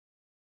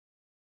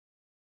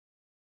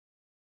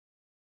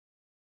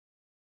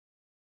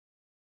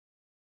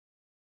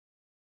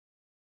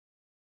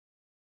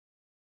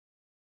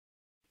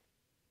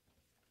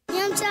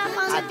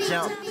I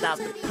jumped out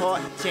the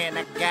porch and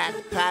I got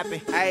it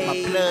poppin'.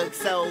 My plug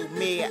sold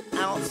me an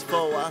ounce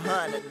for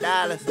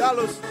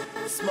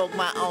 $100. Smoked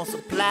my own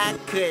supply,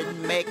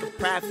 couldn't make a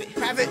profit.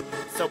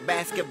 So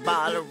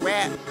basketball or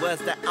rap was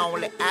the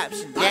only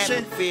option. Damn,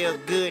 it feel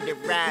good to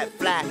ride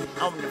fly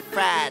on the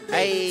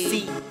Friday.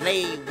 Seat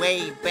laid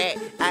way back,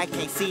 I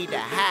can't see the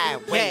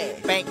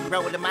highway. Bank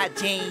rolling my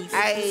jeans,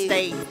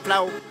 stay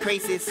flow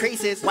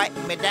creases, wipe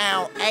me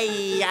down.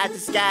 I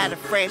just got a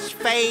fresh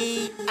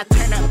fade. I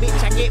turn up,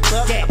 bitch, I get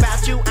bucked.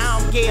 About you, I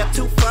don't give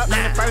two fucks.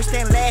 I'm the first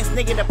and last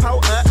nigga to pull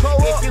up.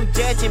 If you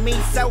judging me,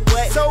 so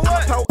what?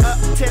 I'ma pull up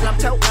till I'm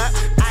toe up.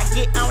 I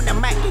get on the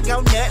mic, you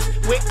go nuts.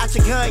 Without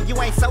your gun,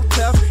 you ain't so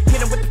tough.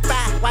 Hit him with the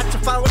fire, watch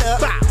him fold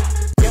up.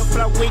 Yo,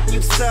 flow weak, you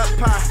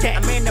subpar.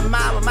 I'm in the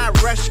mall with my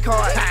rush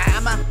card.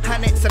 I'm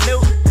 100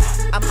 salute.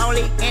 I'm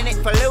only in it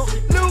for loot.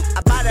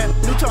 I bought a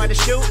new toy to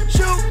shoot.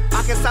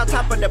 Arkansas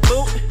top of the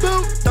boot.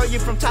 Throw you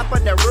from top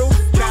of the roof.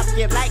 Drop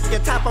you like the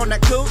top on the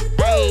coupe.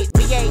 Hey,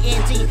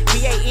 B-A-N-G,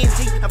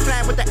 B-A-N-G. I'm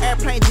flying with the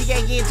airplane,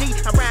 G-A-N-G.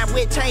 I'm riding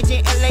with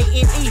changing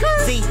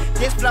L-A-N-E-Z.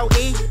 This flow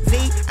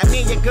E-Z. I'm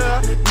in your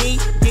girl, me,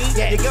 D.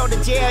 You go to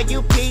jail,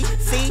 you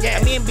P-C.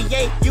 I'm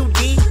NBA, you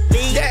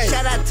D-D.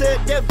 Shout out to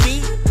the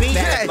B-B.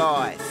 Bad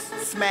boys.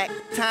 Smack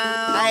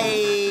time.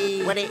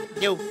 Hey, what it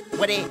do?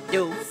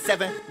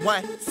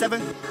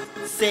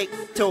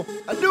 71762.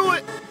 I do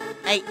it.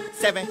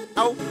 870.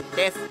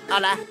 That's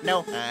all I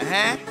know.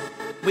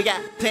 We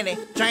got plenty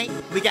drink.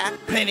 We got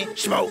plenty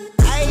smoke.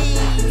 Hey,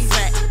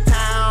 smack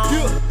time.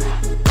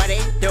 What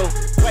it do?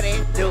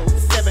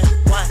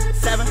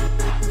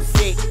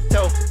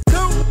 71762.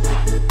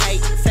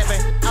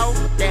 870.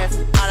 That's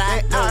all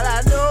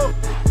I know.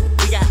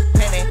 We got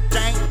plenty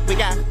drink. We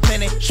got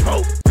plenty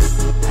smoke.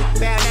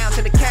 Bow down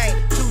to the Kang,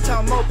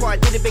 two-tone Mopar,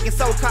 did it big and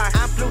soul car.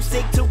 I'm blue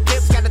sick, 2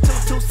 clips, got a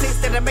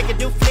 226 that'll make it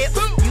do flips.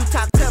 You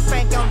talk tough,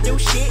 ain't gon' do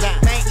shit.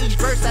 Man, each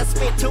verse I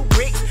spit 2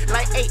 bricks,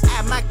 like 8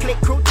 my click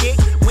crew dick.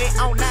 Went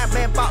online,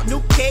 man, bought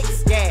new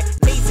kicks.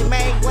 Leezy,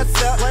 man, what's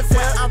up? Where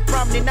I'm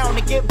from, they known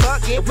to get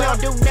bucket. If we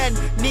don't do nothing,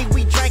 need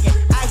we drinking.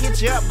 I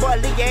hit you up, boy,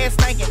 leave your ass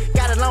thinking.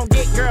 Got a long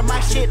dick, girl, my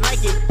shit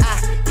like it. I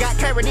got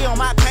clarity on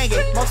my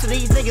pankin'. Most of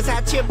these niggas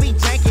out here be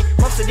jankin'.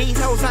 Most of these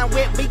hoes I'm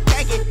with be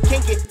kankin'.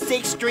 Kinkin',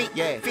 6th Street,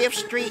 5th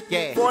Street,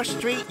 4th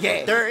Street,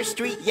 3rd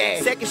Street,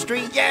 2nd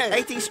Street,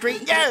 18th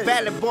Street,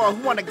 Valley boy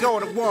who wanna go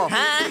to war.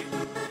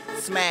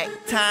 Smack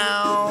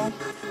town.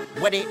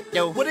 What it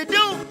do?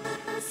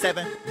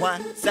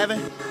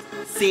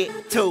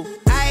 71762.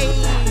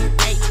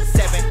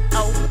 870.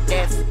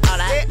 That's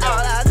all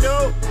I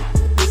know.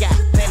 We got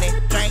plenty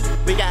drink.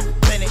 We got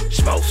plenty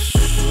smoke.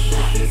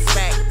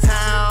 Smack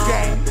town.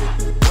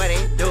 What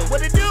it do?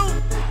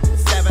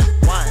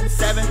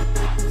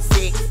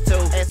 71762.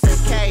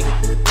 SMK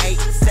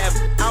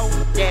 870.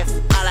 That's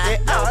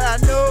all I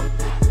know.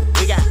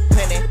 We got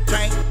plenty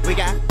drink. We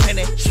got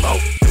plenty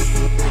smoke.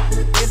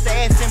 It's the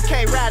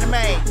SMK rider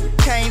man.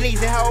 Kang,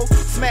 Leezy, ho.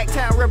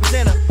 Smacktown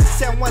representative.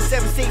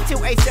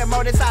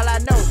 7176287. That's all I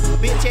know.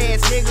 Bitch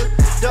ass nigga.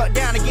 Duck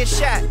down and get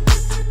shot.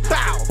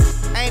 Bow.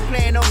 Ain't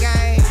playing no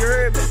game. You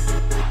heard me?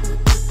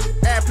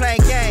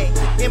 Airplane gang.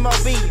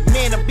 MOB.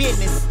 Men of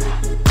business.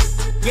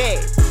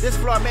 This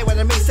Floyd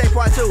Mayweather mixtape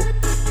part 2.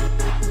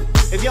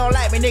 If you don't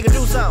like me, nigga,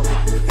 do something.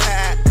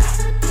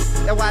 That's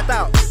what I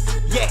thought.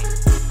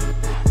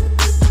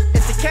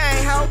 It's the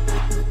Kang, ho.